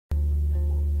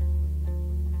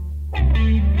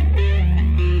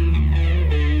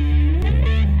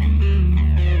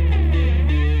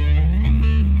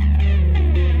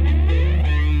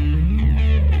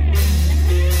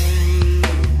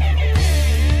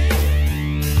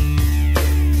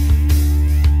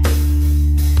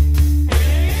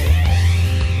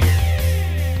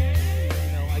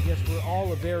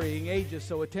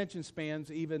attention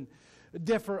spans even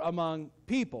differ among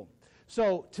people.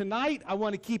 So tonight, I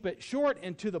want to keep it short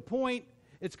and to the point.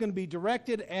 It's going to be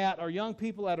directed at our young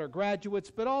people, at our graduates,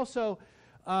 but also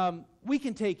we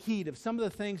can take heed of some of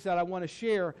the things that I want to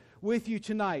share with you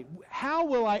tonight. How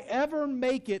will I ever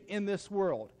make it in this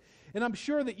world? And I'm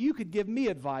sure that you could give me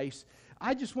advice.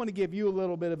 I just want to give you a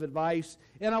little bit of advice,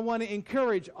 and I want to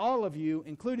encourage all of you,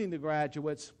 including the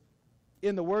graduates,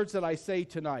 in the words that I say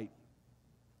tonight.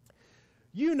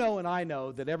 You know and I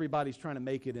know that everybody's trying to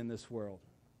make it in this world.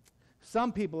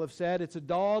 Some people have said it's a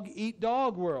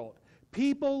dog-eat-dog world.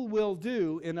 People will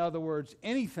do, in other words,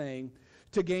 anything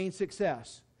to gain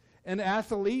success. An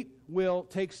athlete will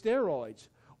take steroids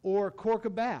or cork a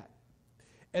bat.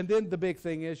 And then the big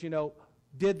thing is,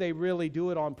 did they really do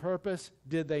it on purpose?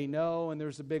 Did they know? And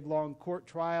there's a big long court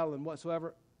trial and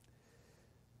whatsoever.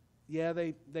 Yeah,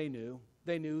 they knew.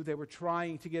 They knew they were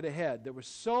trying to get ahead. There was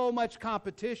so much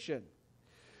competition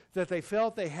that they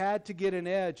felt they had to get an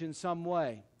edge in some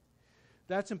way.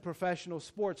 That's in professional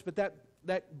sports, but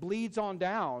that bleeds on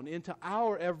down into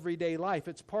our everyday life.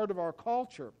 It's part of our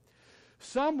culture.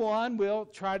 Someone will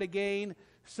try to gain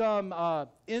some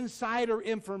insider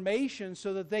information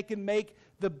so that they can make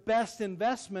the best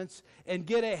investments and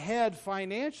get ahead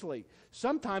financially,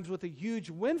 sometimes with a huge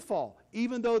windfall,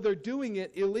 even though they're doing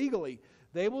it illegally.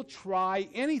 They will try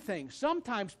anything.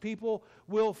 Sometimes people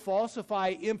will falsify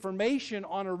information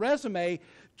on a resume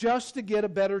just to get a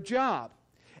better job.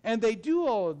 And they do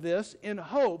all of this in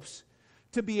hopes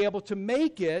to be able to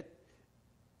make it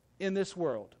in this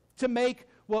world, to make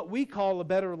what we call a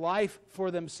better life for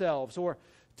themselves, or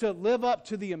to live up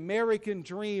to the American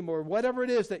dream, or whatever it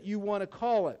is that you want to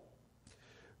call it.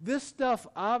 This stuff,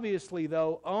 obviously,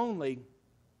 though, only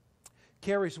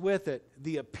carries with it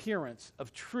the appearance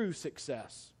of true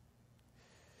success.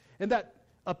 And that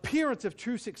appearance of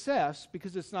true success,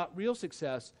 because it's not real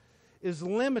success, is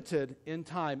limited in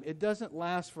time. It doesn't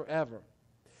last forever.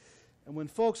 And when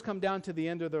folks come down to the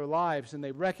end of their lives and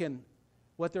they reckon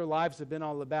what their lives have been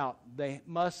all about, they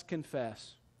must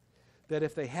confess that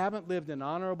if they haven't lived an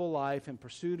honorable life in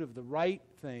pursuit of the right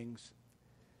things,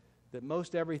 that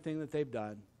most everything that they've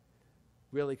done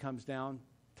really comes down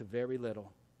to very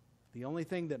little. The only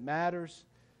thing that matters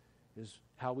is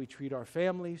how we treat our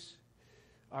families,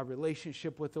 our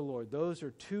relationship with the Lord. Those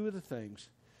are two of the things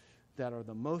that are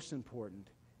the most important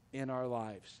in our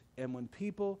lives. And when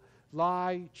people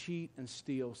lie, cheat, and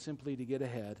steal simply to get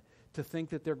ahead, to think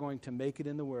that they're going to make it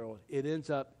in the world, it ends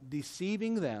up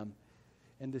deceiving them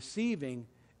and deceiving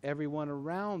everyone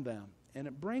around them. And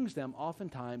it brings them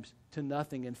oftentimes to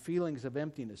nothing and feelings of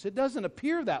emptiness. It doesn't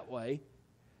appear that way.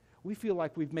 We feel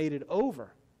like we've made it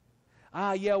over.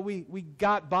 We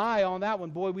got by on that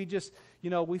one. Boy, we just, we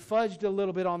fudged a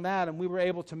little bit on that and we were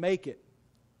able to make it.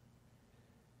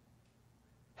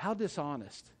 How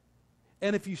dishonest.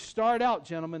 And if you start out,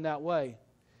 gentlemen, that way,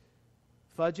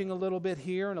 fudging a little bit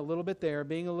here and a little bit there,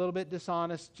 being a little bit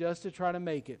dishonest just to try to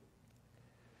make it,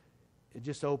 it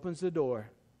just opens the door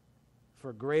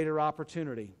for greater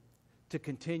opportunity to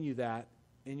continue that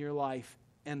in your life.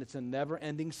 And it's a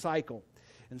never-ending cycle.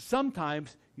 And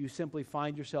sometimes you simply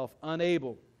find yourself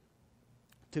unable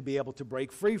to be able to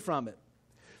break free from it.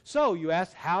 So you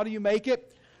ask, how do you make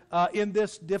it in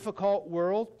this difficult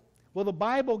world? Well, the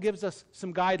Bible gives us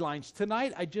some guidelines.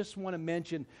 Tonight, I just want to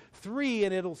mention 3,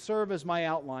 and it'll serve as my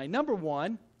outline. Number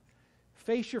 1,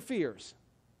 face your fears.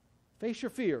 Face your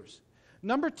fears.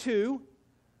 Number 2,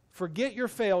 forget your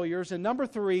failures. And number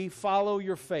 3, follow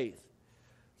your faith.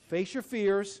 Face your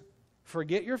fears,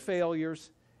 forget your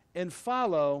failures, and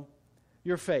follow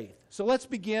your faith. So let's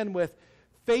begin with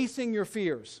facing your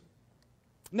fears.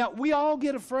 Now, we all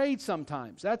get afraid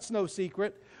sometimes. That's no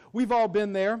secret. We've all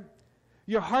been there.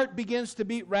 Your heart begins to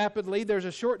beat rapidly. There's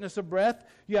a shortness of breath.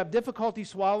 You have difficulty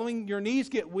swallowing. Your knees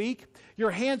get weak.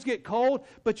 Your hands get cold,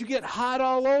 but you get hot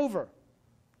all over.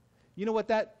 You know what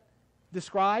that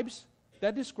describes?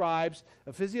 That describes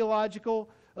a physiological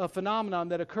phenomenon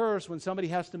that occurs when somebody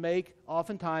has to make,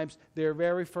 oftentimes, their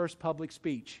very first public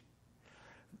speech.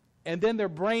 And then their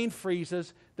brain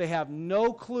freezes. They have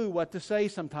no clue what to say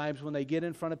sometimes when they get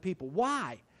in front of people.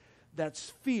 Why?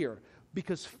 That's fear.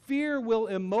 Because fear will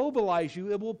immobilize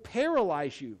you. It will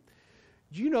paralyze you.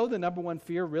 Do you know the number 1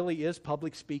 fear really is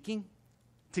public speaking?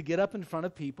 To get up in front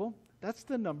of people. That's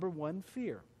the number 1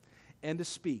 fear. And to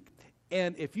speak.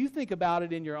 And if you think about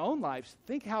it in your own lives,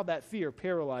 think how that fear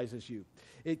paralyzes you.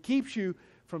 It keeps you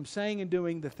from saying and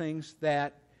doing the things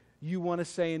that you want to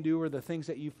say and do, or the things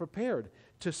that you've prepared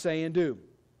to say and do.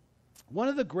 One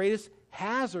of the greatest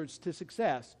hazards to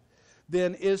success,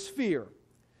 then, is fear.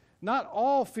 Not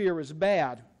all fear is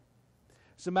bad.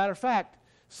 As a matter of fact,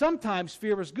 Sometimes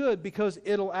fear is good because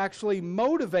it'll actually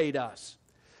motivate us.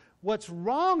 What's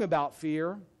wrong about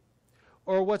fear,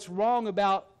 or what's wrong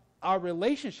about our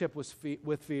relationship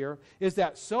with fear, is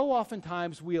that so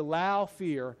oftentimes we allow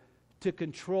fear to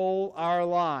control our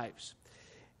lives.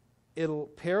 It'll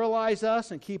paralyze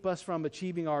us and keep us from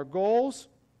achieving our goals,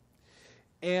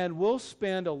 and we'll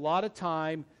spend a lot of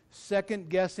time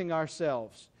second-guessing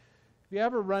ourselves. Have you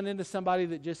ever run into somebody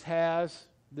that just has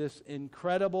this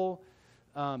incredible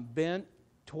bent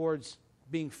towards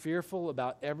being fearful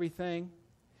about everything,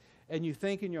 and you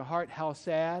think in your heart, how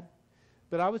sad?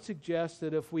 But I would suggest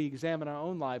that if we examine our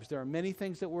own lives, there are many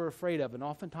things that we're afraid of, and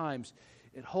oftentimes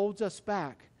it holds us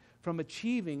back from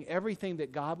achieving everything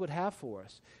that God would have for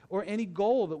us, or any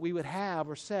goal that we would have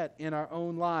or set in our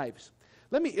own lives.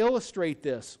 Let me illustrate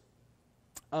this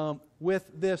with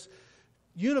this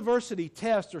university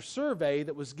test or survey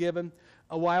that was given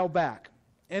a while back.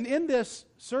 And in this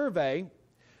survey,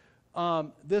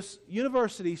 this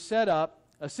university set up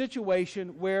a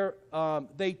situation where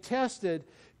they tested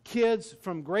kids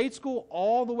from grade school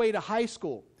all the way to high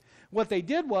school. What they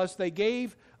did was they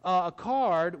gave a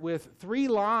card with 3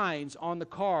 lines on the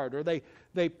card, or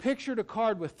they pictured a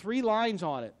card with 3 lines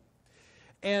on it.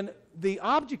 And the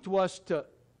object was to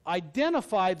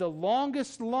identify the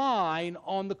longest line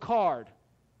on the card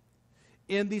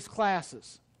in these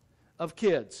classes of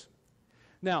kids.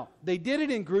 Now, they did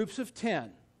it in groups of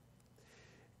 10.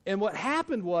 And what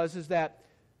happened was that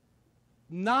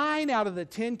 9 out of the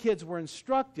 10 kids were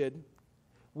instructed,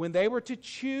 when they were to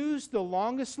choose the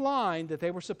longest line, that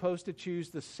they were supposed to choose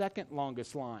the second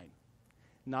longest line,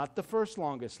 not the first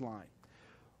longest line.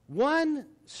 One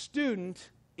student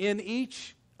in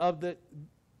each of the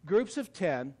groups of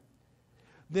 10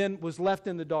 then was left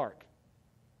in the dark.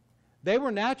 They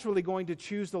were naturally going to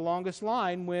choose the longest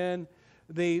line when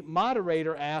the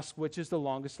moderator asked which is the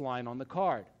longest line on the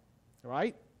card,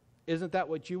 right? Isn't that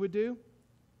what you would do?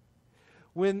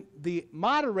 When the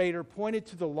moderator pointed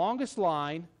to the longest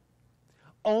line,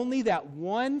 only that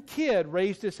one kid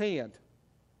raised his hand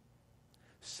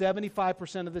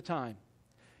 75% of the time.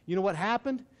 You know what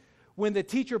happened? When the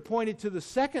teacher pointed to the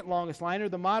second longest line, or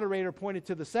the moderator pointed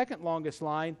to the second longest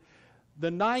line, the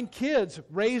 9 kids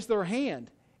raised their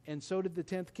hand, and so did the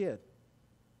 10th kid.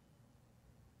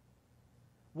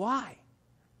 Why?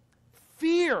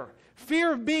 Fear.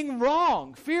 Fear of being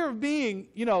wrong. Fear of being,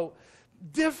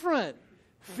 different.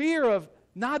 Fear of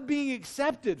not being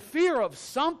accepted. Fear of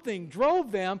something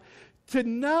drove them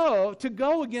to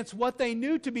go against what they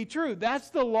knew to be true.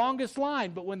 That's the longest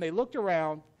line. But when they looked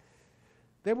around,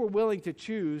 they were willing to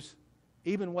choose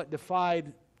even what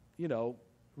defied,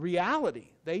 reality.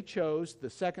 They chose the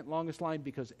second longest line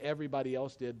because everybody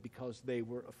else did, because they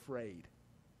were afraid.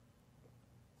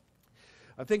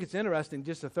 I think it's interesting,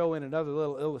 just to throw in another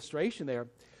little illustration there.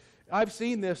 I've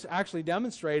seen this actually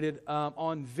demonstrated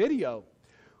on video,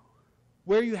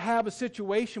 where you have a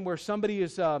situation where somebody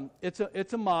is,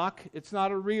 it's a mock, it's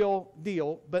not a real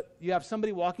deal, but you have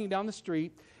somebody walking down the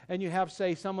street, and you have,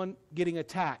 say, someone getting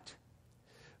attacked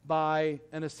by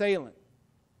an assailant,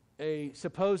 a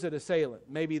supposed assailant.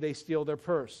 Maybe they steal their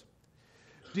purse.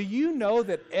 Do you know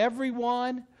that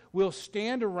everyone will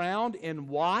stand around and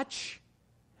watch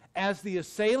as the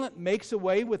assailant makes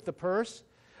away with the purse,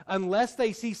 unless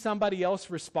they see somebody else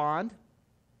respond?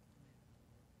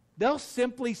 They'll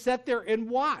simply sit there and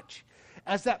watch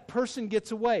as that person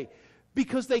gets away,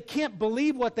 because they can't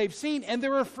believe what they've seen, and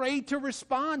they're afraid to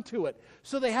respond to it.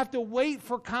 So they have to wait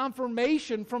for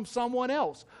confirmation from someone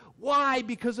else. Why?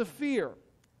 Because of fear.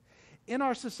 In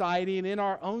our society and in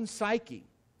our own psyche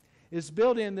is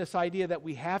built in this idea that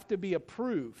we have to be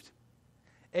approved,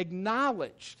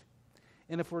 acknowledged,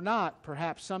 and if we're not,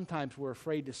 perhaps sometimes we're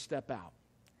afraid to step out.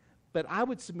 But I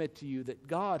would submit to you that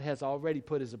God has already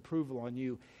put His approval on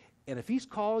you, and if He's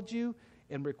called you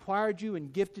and required you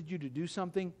and gifted you to do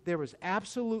something, there is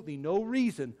absolutely no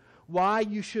reason why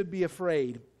you should be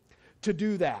afraid to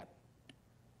do that.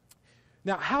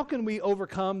 Now, how can we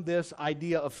overcome this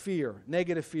idea of fear,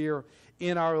 negative fear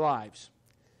in our lives?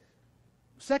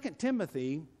 2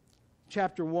 Timothy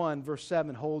chapter 1, verse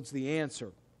 7 holds the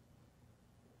answer.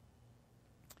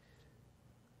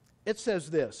 It says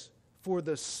this: "For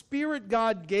the Spirit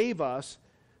God gave us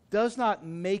does not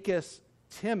make us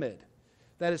timid,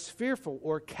 that is, fearful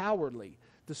or cowardly."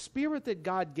 The Spirit that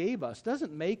God gave us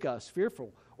doesn't make us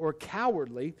fearful or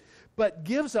cowardly, but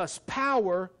gives us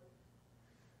power,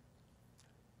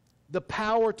 the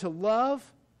power to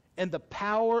love and the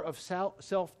power of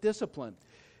self-discipline.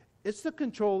 It's the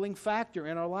controlling factor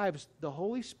in our lives, the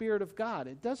Holy Spirit of God.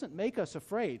 It doesn't make us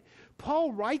afraid.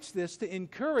 Paul writes this to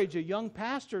encourage a young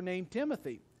pastor named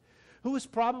Timothy, who is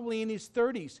probably in his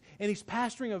 30s, and he's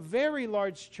pastoring a very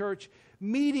large church,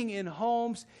 meeting in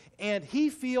homes, and he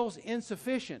feels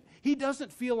insufficient. He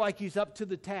doesn't feel like he's up to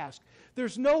the task.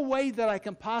 There's no way that I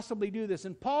can possibly do this.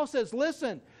 And Paul says,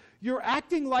 listen, you're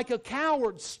acting like a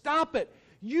coward. Stop it.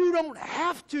 You don't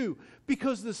have to,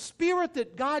 because the spirit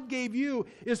that God gave you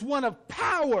is one of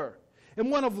power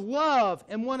and one of love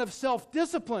and one of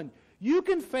self-discipline. You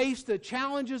can face the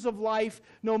challenges of life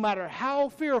no matter how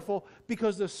fearful,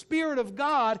 because the Spirit of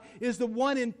God is the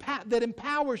one that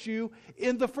empowers you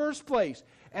in the first place.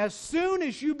 As soon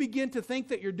as you begin to think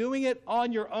that you're doing it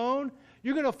on your own,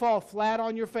 you're going to fall flat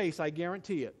on your face, I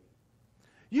guarantee it.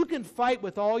 You can fight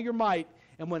with all your might,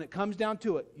 and when it comes down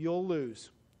to it, you'll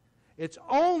lose. It's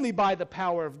only by the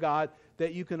power of God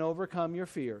that you can overcome your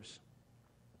fears.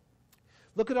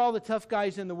 Look at all the tough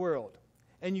guys in the world.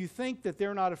 And you think that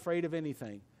they're not afraid of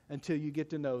anything until you get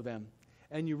to know them.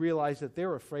 And you realize that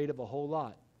they're afraid of a whole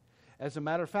lot. As a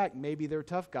matter of fact, maybe they're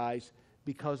tough guys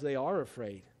because they are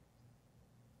afraid.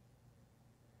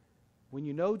 When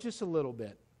you know just a little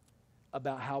bit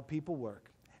about how people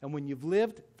work, and when you've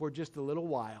lived for just a little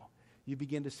while, you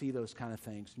begin to see those kind of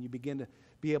things. And you begin to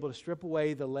be able to strip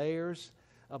away the layers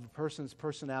of a person's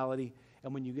personality.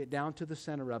 And when you get down to the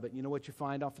center of it, you know what you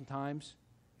find oftentimes?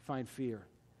 You find fear.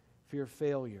 Fear of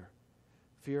failure,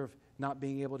 fear of not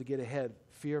being able to get ahead,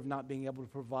 fear of not being able to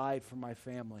provide for my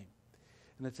family.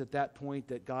 And it's at that point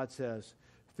that God says,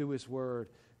 through His Word,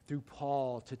 through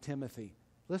Paul to Timothy,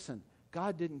 listen,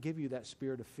 God didn't give you that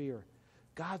spirit of fear.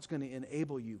 God's going to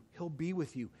enable you. He'll be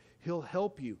with you. He'll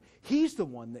help you. He's the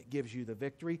one that gives you the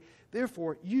victory.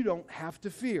 Therefore, you don't have to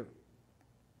fear.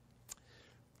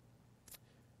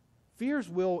 Fears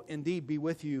will indeed be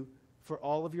with you for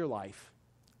all of your life.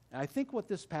 And I think what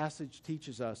this passage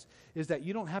teaches us is that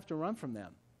you don't have to run from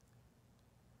them.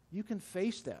 You can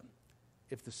face them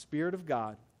if the Spirit of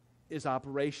God is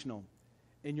operational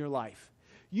in your life.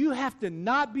 You have to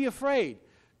not be afraid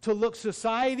to look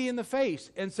society in the face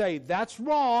and say, that's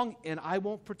wrong and I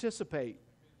won't participate.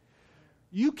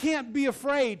 You can't be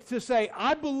afraid to say,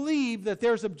 I believe that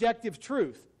there's objective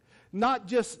truth, not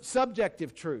just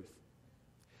subjective truth.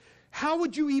 How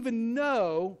would you even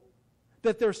know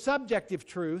that there's subjective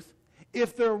truth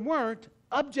if there weren't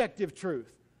objective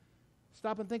truth?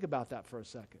 Stop and think about that for a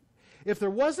second. If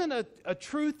there wasn't a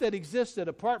truth that existed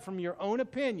apart from your own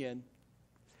opinion,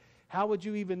 how would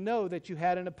you even know that you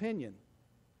had an opinion?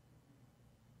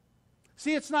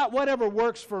 See, it's not whatever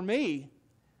works for me,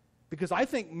 because I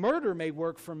think murder may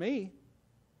work for me.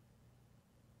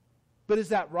 But is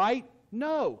that right?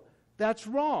 No, that's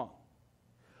wrong.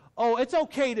 Oh, it's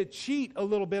okay to cheat a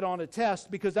little bit on a test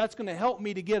because that's going to help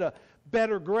me to get a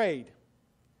better grade.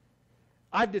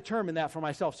 I've determined that for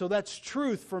myself, so that's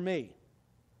truth for me.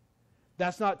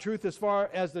 That's not truth as far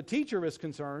as the teacher is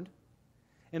concerned.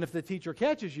 And if the teacher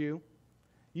catches you,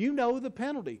 you know the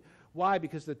penalty. Why?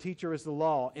 Because the teacher is the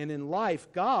law, and in life,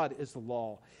 God is the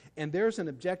law. And there's an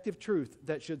objective truth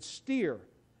that should steer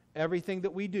everything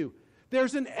that we do.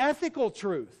 There's an ethical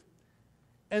truth.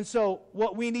 And so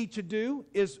what we need to do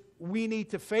is we need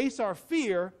to face our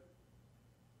fear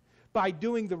by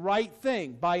doing the right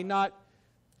thing, by not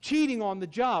cheating on the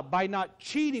job, by not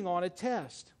cheating on a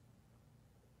test,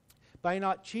 by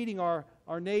not cheating our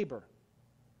neighbor,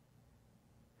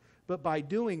 but by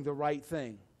doing the right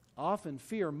thing. Often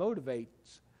fear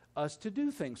motivates us to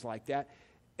do things like that.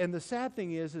 And the sad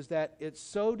thing is that it's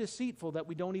so deceitful that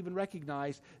we don't even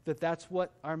recognize that that's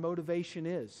what our motivation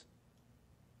is.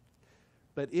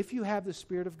 But if you have the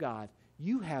Spirit of God,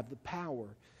 you have the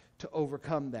power to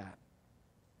overcome that.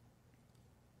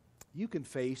 You can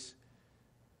face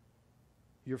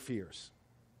your fears.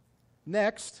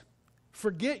 Next,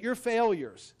 forget your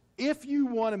failures. If you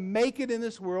want to make it in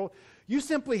this world, you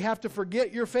simply have to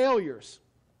forget your failures.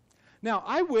 Now,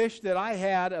 I wish that I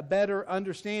had a better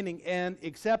understanding and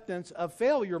acceptance of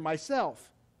failure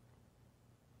myself.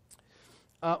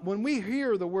 When we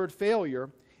hear the word failure,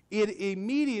 it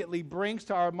immediately brings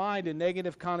to our mind a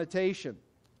negative connotation.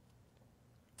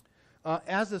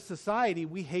 As a society,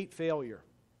 we hate failure.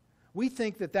 We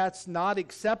think that that's not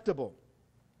acceptable.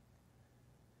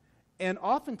 And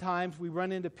oftentimes we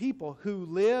run into people who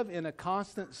live in a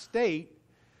constant state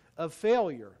of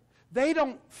failure. They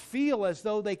don't feel as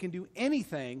though they can do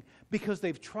anything because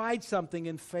they've tried something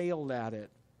and failed at it.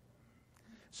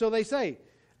 So they say,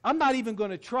 I'm not even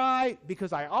going to try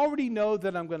because I already know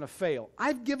that I'm going to fail.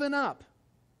 I've given up.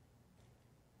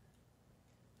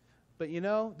 But you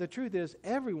know, the truth is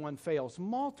everyone fails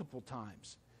multiple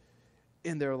times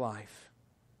in their life.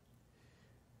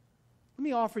 Let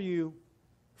me offer you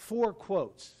 4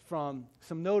 quotes from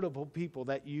some notable people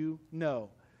that you know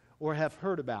or have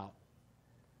heard about.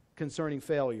 concerning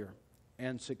failure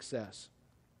and success.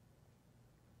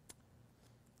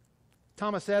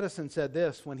 Thomas Edison said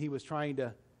this when he was trying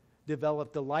to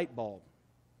develop the light bulb.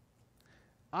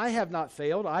 I have not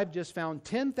failed. I've just found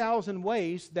 10,000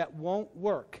 ways that won't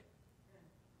work.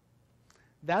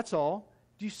 That's all.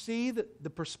 Do you see the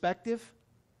perspective?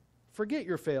 Forget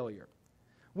your failure.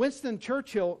 Winston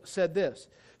Churchill said this,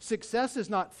 success is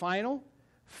not final,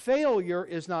 failure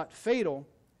is not fatal,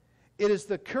 it is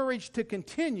the courage to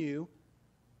continue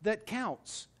that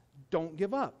counts. Don't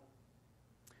give up.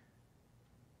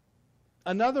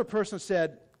 Another person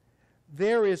said,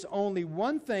 there is only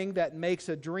one thing that makes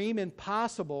a dream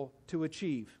impossible to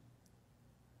achieve,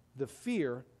 the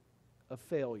fear of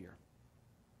failure.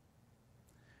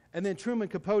 And then Truman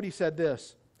Capote said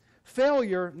this,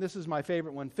 failure, and this is my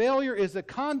favorite one, failure is a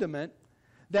condiment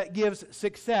that gives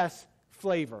success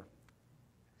flavor.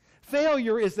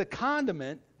 Failure is the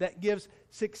condiment that gives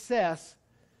success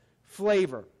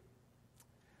flavor.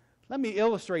 Let me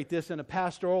illustrate this in a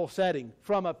pastoral setting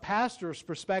from a pastor's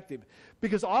perspective,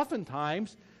 because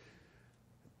oftentimes,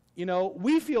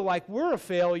 we feel like we're a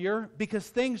failure because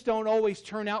things don't always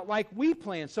turn out like we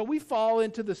plan. So we fall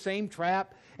into the same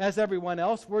trap as everyone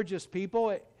else. We're just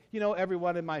people.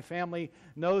 Everyone in my family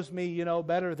knows me,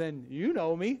 better than you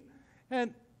know me.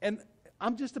 And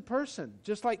I'm just a person,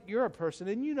 just like you're a person,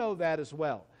 and you know that as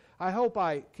well. I hope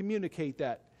I communicate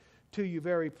that to you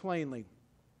very plainly.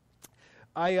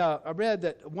 I read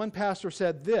that one pastor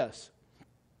said this.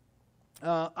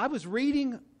 I was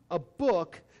reading a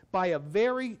book by a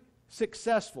very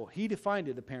successful, he defined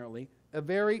it apparently, a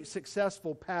very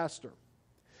successful pastor.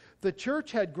 The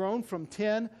church had grown from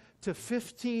 10 to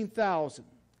 15,000.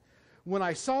 When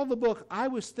I saw the book, I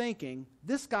was thinking,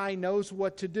 this guy knows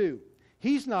what to do.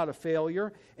 He's not a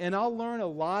failure, and I'll learn a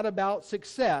lot about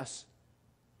success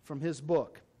from his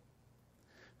book.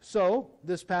 So,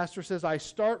 this pastor says, I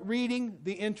start reading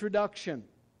the introduction.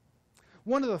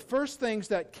 One of the first things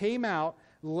that came out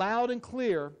loud and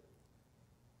clear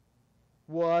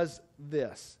was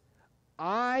this.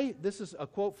 This is a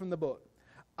quote from the book,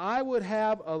 I would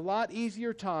have a lot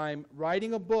easier time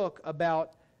writing a book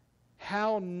about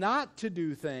how not to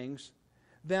do things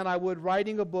than I would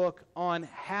writing a book on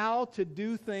how to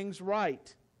do things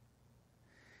right.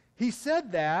 He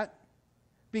said that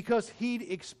because he'd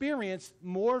experienced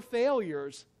more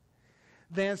failures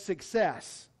than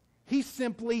success. He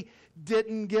simply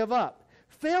didn't give up.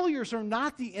 Failures are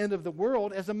not the end of the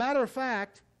world. As a matter of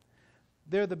fact,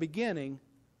 they're the beginning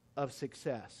of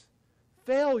success.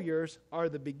 Failures are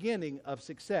the beginning of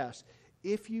success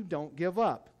if you don't give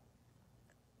up.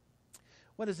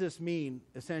 What does this mean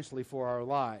essentially for our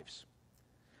lives?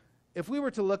 If we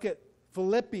were to look at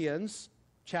Philippians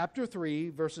chapter 3,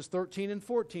 verses 13 and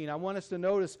 14, I want us to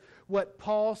notice what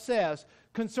Paul says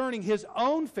concerning his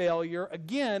own failure,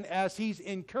 again, as he's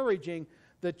encouraging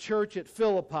the church at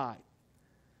Philippi.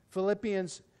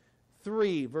 Philippians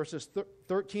 3, verses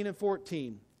 13 and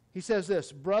 14. He says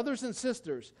this, brothers and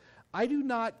sisters, I do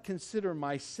not consider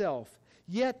myself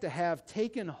yet to have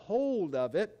taken hold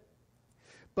of it,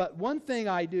 but one thing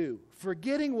I do,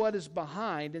 forgetting what is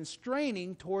behind and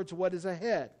straining towards what is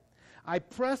ahead. I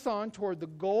press on toward the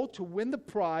goal to win the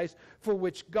prize for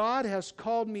which God has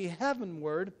called me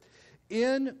heavenward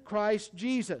in Christ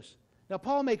Jesus. Now,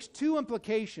 Paul makes two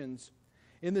implications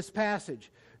in this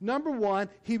passage. Number one,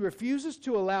 he refuses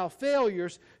to allow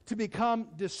failures to become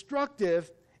destructive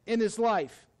in his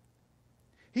life.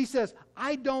 He says,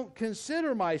 I don't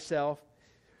consider myself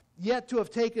yet to have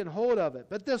taken hold of it.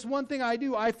 But this one thing I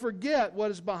do, I forget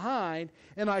what is behind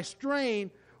and I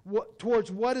strain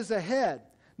towards what is ahead.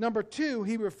 Number two,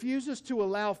 he refuses to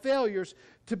allow failures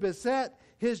to beset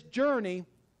his journey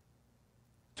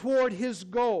toward his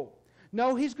goal.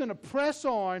 No, he's going to press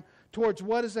on towards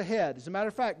what is ahead. As a matter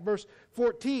of fact, verse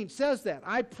 14 says that.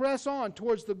 I press on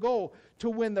towards the goal to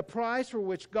win the prize for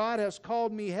which God has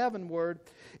called me heavenward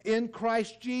in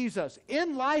Christ Jesus.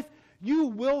 In life, you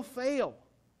will fail.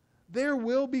 There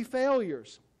will be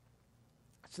failures.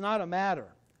 It's not a matter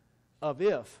of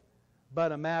if,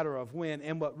 but a matter of when.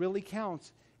 And what really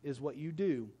counts is what you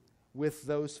do with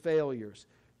those failures.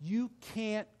 You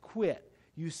can't quit.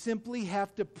 You simply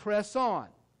have to press on.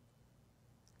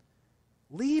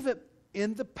 Leave it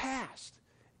in the past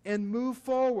and move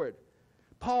forward.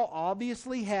 Paul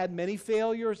obviously had many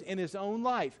failures in his own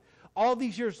life. All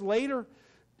these years later,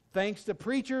 thanks to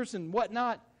preachers and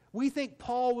whatnot, we think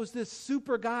Paul was this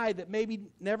super guy that maybe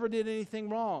never did anything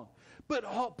wrong. But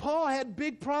Paul had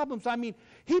big problems. I mean,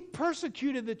 he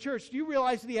persecuted the church. Do you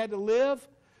realize that he had to live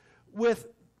with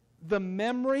the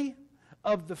memory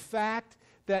of the fact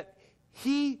that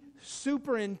he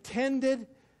superintended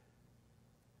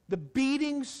the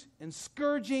beatings and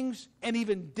scourgings and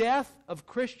even death of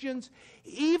Christians,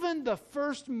 even the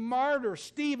first martyr,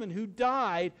 Stephen, who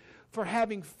died for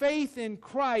having faith in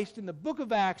Christ in the book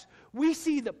of Acts, we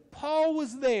see that Paul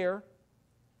was there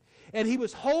and he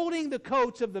was holding the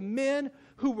coats of the men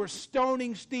who were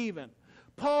stoning Stephen.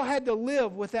 Paul had to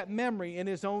live with that memory in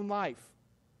his own life.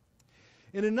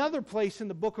 In another place in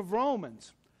the book of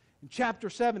Romans, in chapter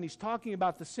 7, he's talking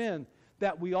about the sin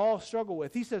that we all struggle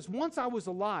with. He says, once I was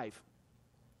alive,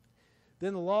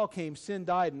 then the law came, sin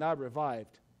died, and I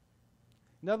revived.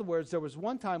 In other words, there was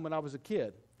one time when I was a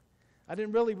kid, I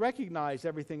didn't really recognize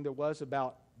everything there was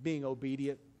about being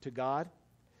obedient to God.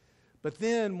 But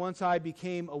then once I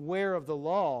became aware of the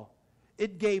law,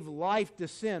 it gave life to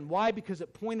sin. Why? Because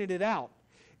it pointed it out.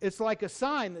 It's like a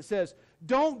sign that says,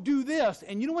 don't do this.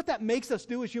 And you know what that makes us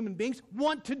do as human beings?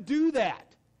 Want to do that.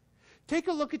 Take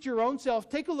a look at your own self.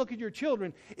 Take a look at your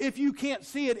children if you can't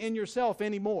see it in yourself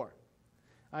anymore.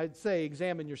 I'd say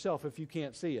examine yourself if you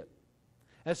can't see it.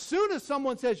 As soon as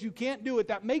someone says you can't do it,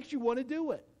 that makes you want to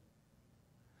do it.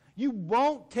 You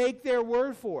won't take their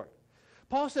word for it.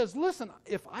 Paul says, listen,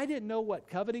 if I didn't know what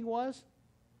coveting was,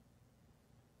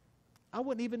 I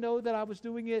wouldn't even know that I was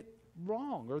doing it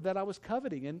wrong or that I was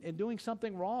coveting and doing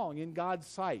something wrong in God's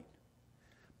sight.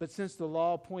 But since the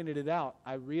law pointed it out,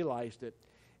 I realized it.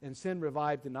 And sin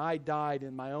revived, and I died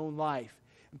in my own life.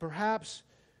 And perhaps,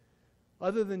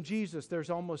 other than Jesus, there's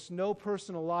almost no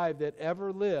person alive that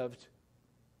ever lived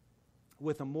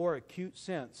with a more acute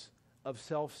sense of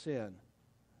self-sin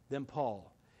than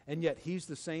Paul. And yet, he's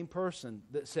the same person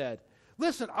that said,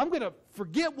 listen, I'm going to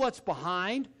forget what's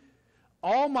behind,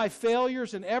 all my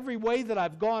failures and every way that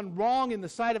I've gone wrong in the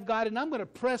sight of God, and I'm going to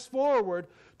press forward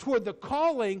toward the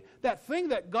calling, that thing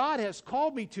that God has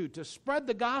called me to spread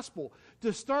the gospel,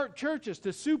 to start churches,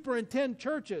 to superintend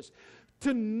churches,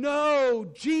 to know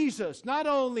Jesus, not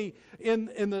only in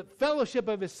the fellowship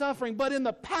of His suffering, but in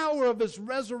the power of His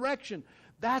resurrection.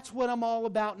 That's what I'm all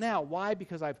about now. Why?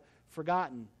 Because I've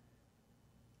forgotten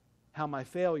how my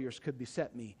failures could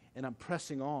beset me, and I'm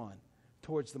pressing on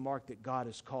towards the mark that God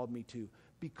has called me to.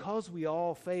 Because we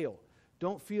all fail,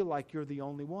 don't feel like you're the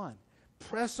only one.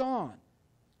 Press on.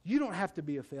 You don't have to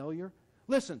be a failure.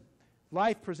 Listen,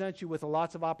 life presents you with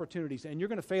lots of opportunities, and you're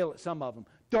going to fail at some of them.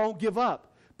 Don't give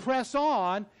up. Press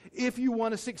on if you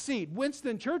want to succeed.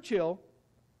 Winston Churchill,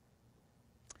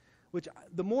 which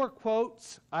the more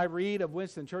quotes I read of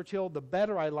Winston Churchill, the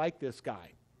better I like this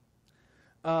guy.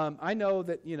 I know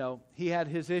that, he had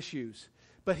his issues,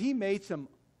 but he made some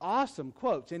awesome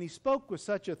quotes, and he spoke with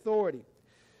such authority.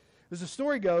 As the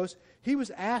story goes, he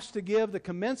was asked to give the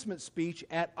commencement speech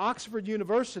at Oxford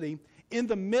University in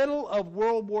the middle of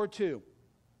World War II.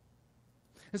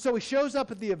 And so he shows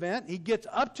up at the event, he gets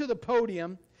up to the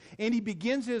podium, and he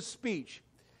begins his speech.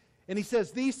 And he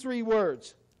says these 3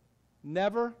 words,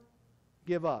 never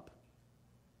give up.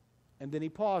 And then he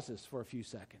pauses for a few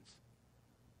seconds.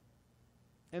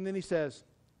 And then he says,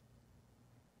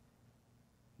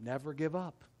 never give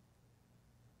up.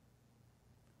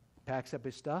 Packs up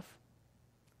his stuff,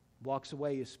 walks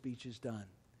away, his speech is done.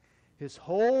 His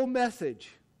whole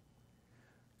message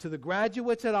to the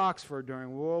graduates at Oxford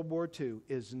during World War II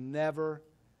is never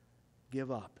give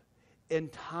up.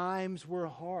 And times were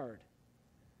hard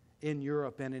in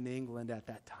Europe and in England at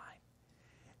that time.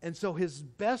 And so his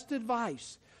best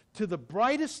advice to the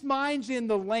brightest minds in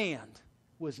the land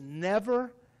was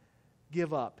never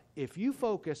give up. If you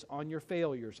focus on your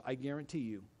failures, I guarantee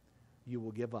you, you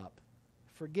will give up.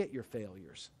 Forget your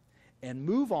failures and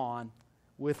move on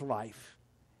with life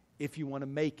if you want to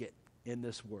make it in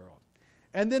this world.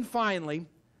 And then finally,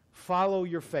 follow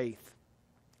your faith.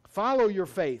 Follow your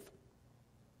faith.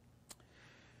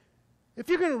 If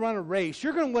you're going to run a race,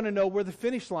 you're going to want to know where the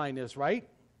finish line is, right?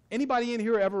 Anybody in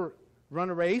here ever run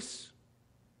a race?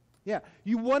 Yeah.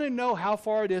 You want to know how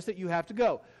far it is that you have to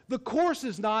go. The course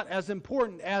is not as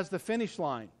important as the finish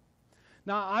line.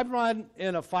 Now, I've run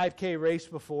in a 5K race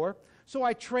before, so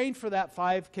I trained for that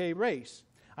 5K race.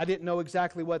 I didn't know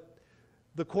exactly what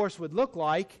the course would look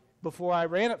like before I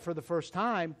ran it for the first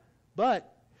time,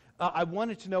 but I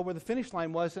wanted to know where the finish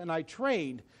line was, and I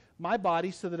trained my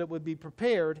body so that it would be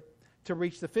prepared to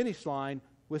reach the finish line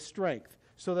with strength,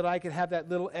 so that I could have that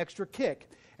little extra kick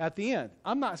at the end.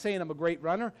 I'm not saying I'm a great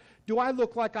runner. Do I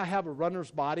look like I have a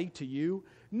runner's body to you?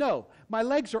 No. My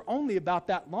legs are only about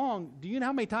that long. Do you know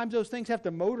how many times those things have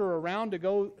to motor around to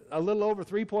go a little over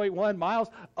 3.1 miles?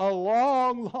 A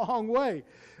long, long way.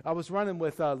 I was running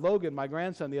with Logan, my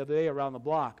grandson, the other day around the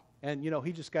block, and,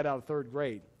 he just got out of 3rd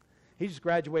grade. He just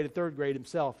graduated 3rd grade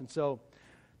himself, and so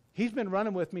he's been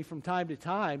running with me from time to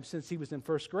time since he was in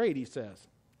 1st grade, he says.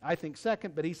 I think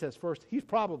second, but he says first. He's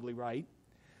probably right.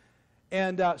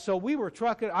 And so we were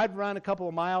trucking. I'd run a couple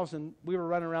of miles, and we were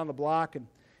running around the block, and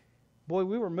boy,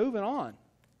 we were moving on.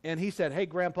 And he said, "Hey,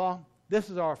 Grandpa, this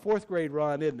is our 4th grade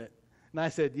run, isn't it?" And I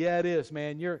said, "Yeah, it is,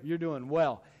 man. You're doing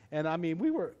well." And I mean,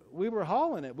 we were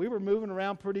hauling it. We were moving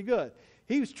around pretty good.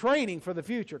 He was training for the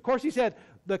future. Of course, he said,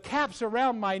 "The caps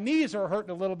around my knees are hurting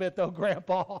a little bit, though,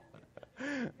 Grandpa."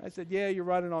 I said, "Yeah, you're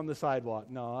running on the sidewalk."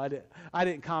 No, I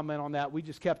didn't comment on that. We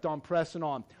just kept on pressing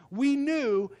on. We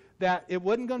knew that it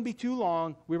wasn't going to be too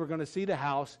long. We were going to see the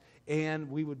house,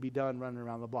 and we would be done running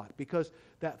around the block. Because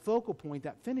that focal point,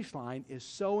 that finish line, is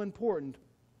so important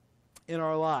in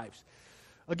our lives.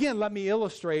 Again, let me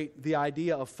illustrate the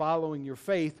idea of following your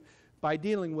faith by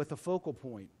dealing with a focal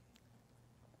point.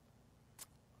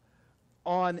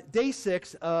 On day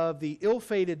 6 of the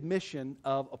ill-fated mission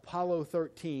of Apollo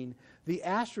 13, the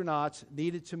astronauts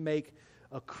needed to make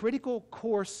a critical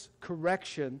course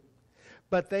correction,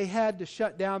 but they had to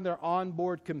shut down their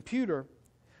onboard computer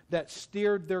that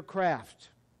steered their craft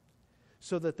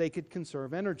so that they could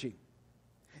conserve energy.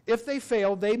 If they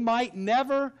failed, they might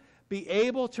never be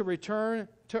able to return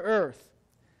to Earth.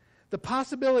 The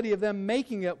possibility of them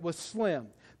making it was slim.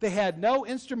 They had no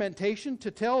instrumentation to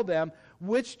tell them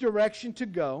which direction to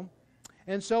go.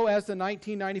 And so, as the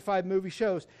 1995 movie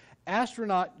shows,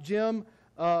 astronaut Jim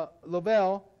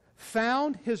Lovell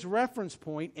found his reference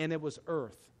point, and it was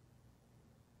Earth.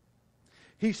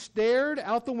 He stared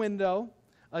out the window,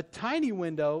 a tiny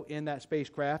window in that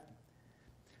spacecraft,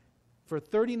 for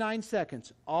 39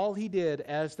 seconds. All he did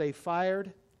as they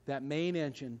fired that main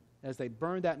engine, as they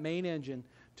burned that main engine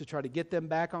to try to get them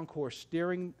back on course,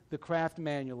 steering the craft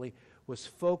manually, was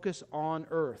focus on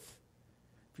Earth.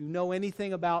 If you know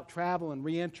anything about travel and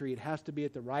reentry, it has to be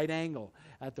at the right angle,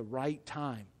 at the right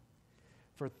time.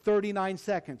 For 39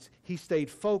 seconds, he stayed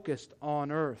focused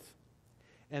on Earth.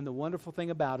 And the wonderful thing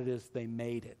about it is they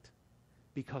made it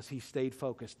because he stayed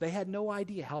focused. They had no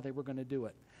idea how they were going to do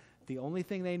it. The only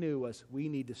thing they knew was we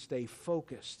need to stay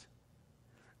focused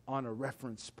on a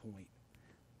reference point.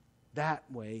 That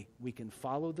way, we can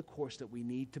follow the course that we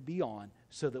need to be on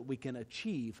so that we can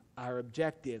achieve our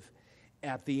objective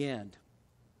at the end.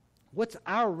 What's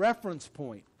our reference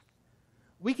point?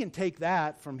 We can take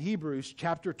that from Hebrews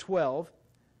chapter 12,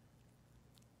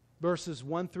 verses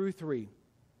 1 through 3.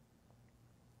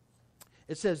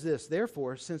 It says this,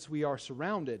 "Therefore, since we are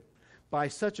surrounded by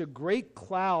such a great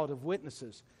cloud of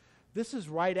witnesses," this is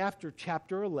right after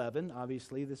chapter 11.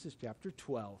 Obviously, this is chapter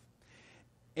 12.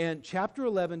 And chapter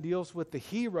 11 deals with the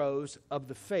heroes of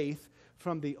the faith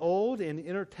from the Old and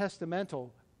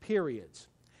intertestamental periods.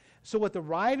 So what the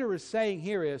writer is saying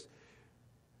here is,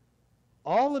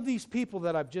 all of these people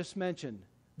that I've just mentioned,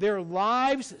 their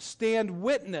lives stand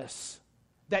witness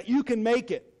that you can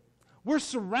make it. We're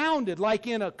surrounded like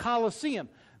in a coliseum.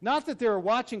 Not that they're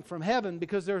watching from heaven,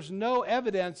 because there's no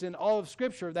evidence in all of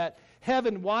Scripture that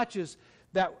heaven watches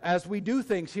that as we do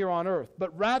things here on earth,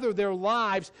 but rather their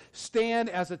lives stand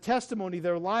as a testimony.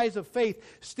 Their lives of faith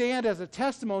stand as a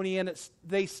testimony, and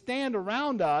they stand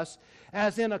around us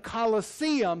as in a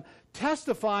coliseum,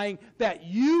 testifying that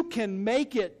you can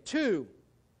make it too.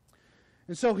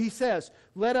 And so he says,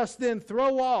 "Let us then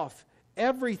throw off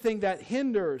everything that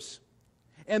hinders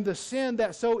and the sin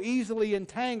that so easily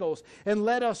entangles, and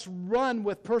let us run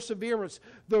with perseverance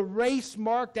the race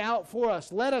marked out for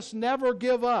us. Let us never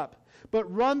give up,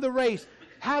 but run the race."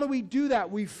 How do we do that?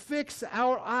 We fix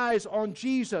our eyes on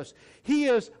Jesus. He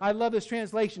is, I love this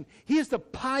translation, He is the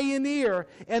pioneer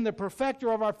and the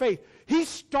perfecter of our faith. He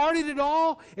started it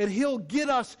all, and He'll get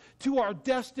us to our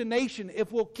destination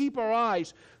if we'll keep our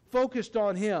eyes focused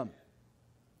on Him.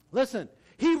 Listen,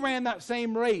 He ran that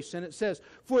same race, and it says,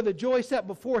 "For the joy set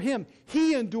before Him,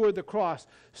 He endured the cross,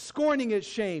 scorning its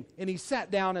shame, and He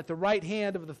sat down at the right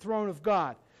hand of the throne of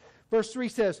God." Verse 3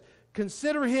 says,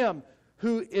 "Consider Him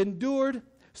who endured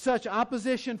such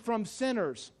opposition from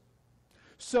sinners,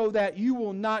 so that you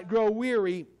will not grow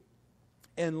weary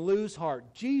and lose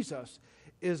heart." Jesus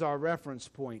is our reference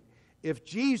point. If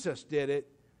Jesus did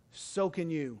it, so can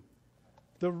you.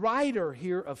 The writer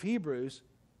here of Hebrews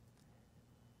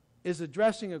is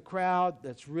addressing a crowd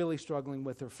that's really struggling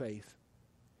with their faith.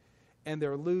 And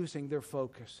they're losing their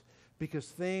focus because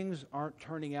things aren't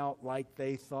turning out like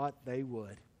they thought they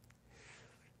would.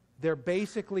 They're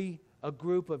basically a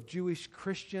group of Jewish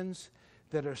Christians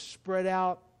that are spread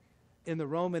out in the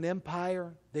Roman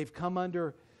Empire. They've come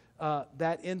under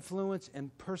that influence,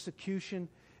 and persecution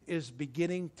is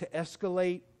beginning to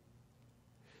escalate.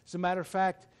 As a matter of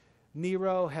fact,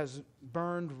 Nero has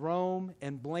burned Rome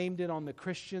and blamed it on the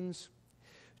Christians.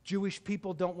 Jewish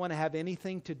people don't want to have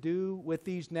anything to do with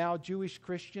these now Jewish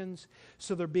Christians,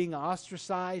 so they're being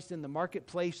ostracized in the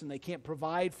marketplace and they can't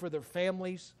provide for their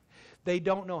families. They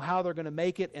don't know how they're going to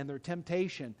make it, and their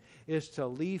temptation is to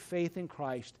leave faith in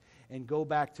Christ and go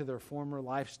back to their former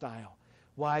lifestyle.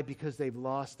 Why? Because they've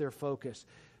lost their focus.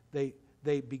 They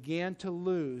began to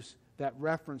lose that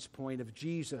reference point of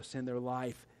Jesus in their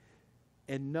life,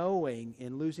 and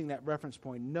losing that reference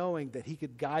point, knowing that He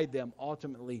could guide them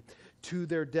ultimately to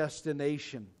their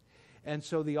destination. And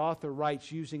so the author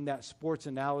writes using that sports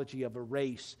analogy of a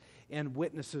race and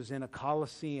witnesses in a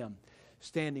coliseum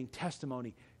standing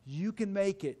testimony. You can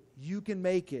make it. You can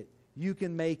make it. You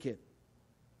can make it.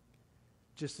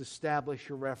 Just establish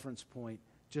your reference point.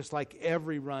 Just like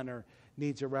every runner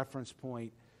needs a reference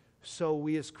point, so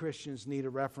we as Christians need a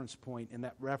reference point, and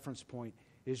that reference point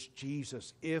is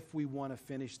Jesus. If we want to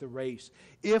finish the race,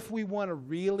 if we want to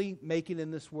really make it in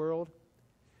this world,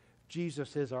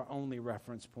 Jesus is our only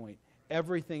reference point.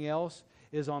 Everything else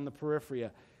is on the periphery.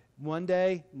 One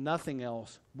day, nothing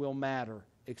else will matter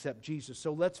except Jesus.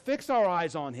 So let's fix our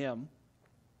eyes on Him.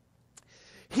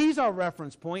 He's our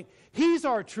reference point. He's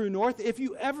our true north. If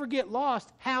you ever get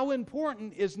lost, how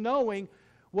important is knowing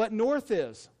what north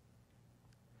is?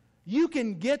 You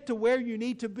can get to where you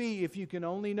need to be if you can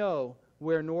only know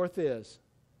where north is.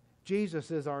 Jesus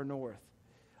is our north.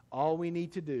 All we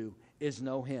need to do is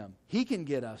know Him. He can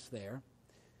get us there.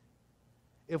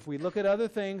 If we look at other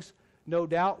things, no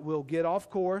doubt we'll get off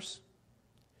course.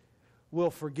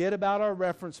 We'll forget about our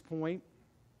reference point.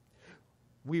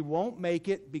 We won't make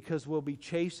it because we'll be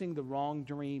chasing the wrong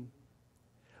dream.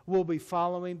 We'll be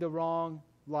following the wrong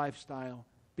lifestyle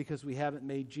because we haven't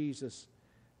made Jesus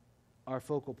our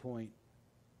focal point.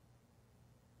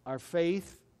 Our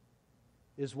faith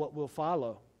is what we'll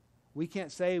follow. We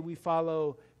can't say we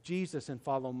follow Jesus and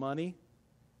follow money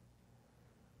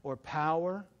or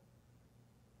power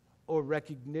or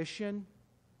recognition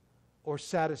or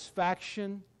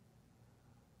satisfaction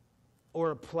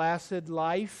or a placid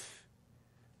life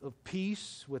of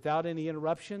peace without any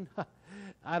interruption.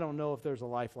 I don't know if there's a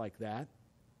life like that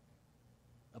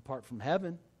apart from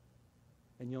heaven,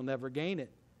 and you'll never gain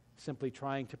it simply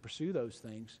trying to pursue those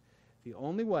things. The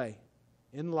only way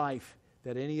in life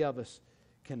that any of us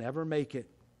can ever make it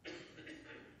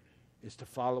is to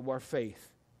follow our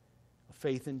faith, a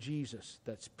faith in Jesus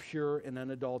that's pure and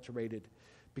unadulterated,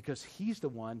 because He's the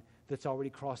one that's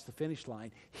already crossed the finish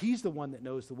line. He's the one that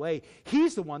knows the way.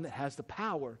 He's the one that has the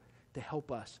power to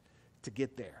help us to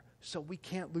get there. So we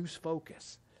can't lose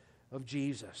focus of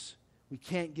Jesus. We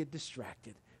can't get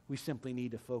distracted. We simply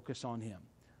need to focus on Him.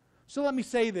 So let me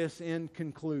say this in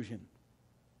conclusion.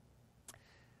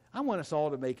 I want us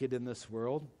all to make it in this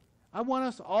world. I want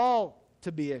us all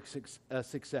to be a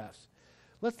success.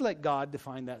 Let's let God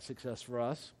define that success for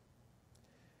us.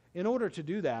 In order to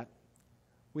do that,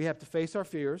 we have to face our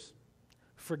fears,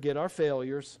 forget our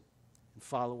failures, and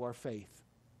follow our faith.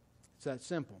 It's that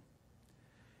simple.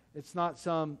 It's not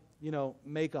some,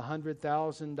 make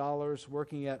 $100,000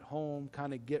 working at home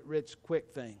kind of get rich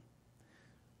quick thing.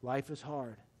 Life is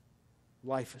hard.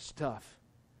 Life is tough.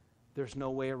 There's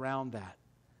no way around that.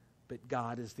 But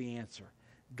God is the answer.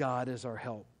 God is our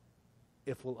help.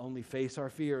 If we'll only face our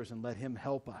fears and let Him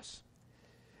help us.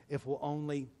 If we'll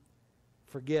only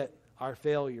forget our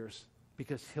failures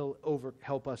because He'll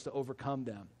help us to overcome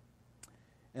them.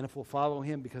 And if we'll follow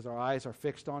Him because our eyes are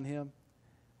fixed on Him,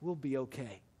 we'll be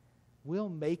okay. We'll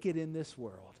make it in this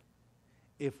world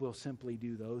if we'll simply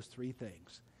do those three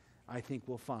things. I think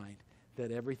we'll find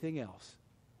that everything else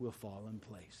will fall in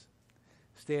place.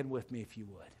 Stand with me if you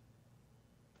would.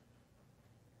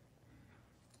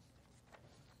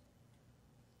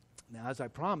 Now, as I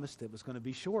promised, it was going to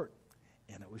be short,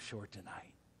 and it was short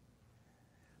tonight.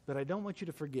 But I don't want you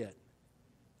to forget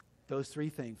those three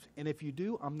things. And if you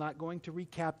do, I'm not going to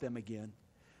recap them again,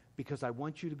 because I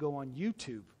want you to go on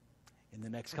YouTube in the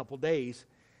next couple days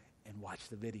and watch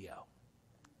the video.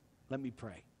 Let me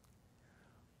pray.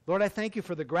 Lord, I thank You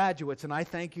for the graduates, and I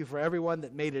thank You for everyone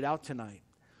that made it out tonight.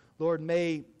 Lord,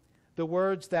 may the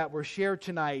words that were shared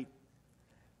tonight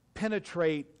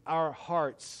penetrate our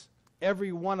hearts,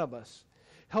 every one of us.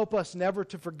 Help us never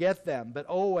to forget them, but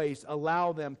always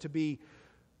allow them to be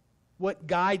what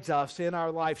guides us in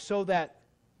our life, so that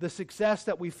the success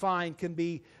that we find can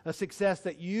be a success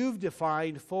that You've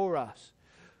defined for us.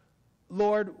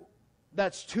 Lord,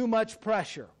 that's too much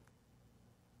pressure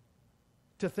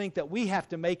to think that we have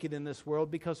to make it in this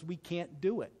world, because we can't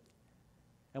do it.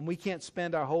 And we can't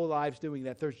spend our whole lives doing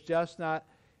that. There's just not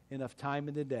enough time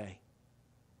in the day.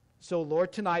 So,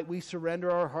 Lord, tonight we surrender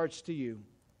our hearts to You.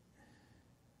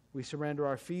 We surrender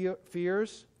our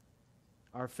fears,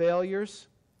 our failures,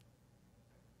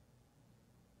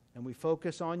 and we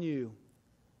focus on you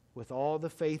with all the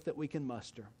faith that we can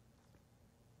muster.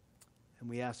 And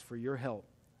we ask for your help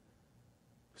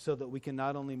so that we can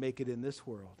not only make it in this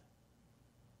world,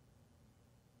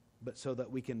 but so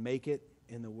that we can make it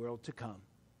in the world to come.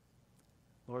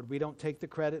 Lord, we don't take the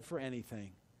credit for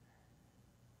anything.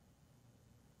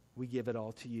 We give it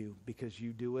all to you because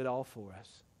you do it all for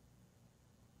us.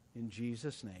 In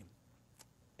Jesus' name,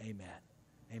 amen.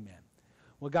 Amen.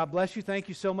 Well, God bless you. Thank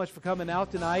you so much for coming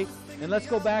out tonight. And let's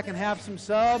go back and have some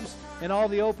subs and all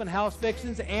the open house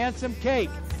fixings and some cake.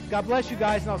 God bless you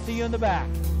guys, and I'll see you in the back.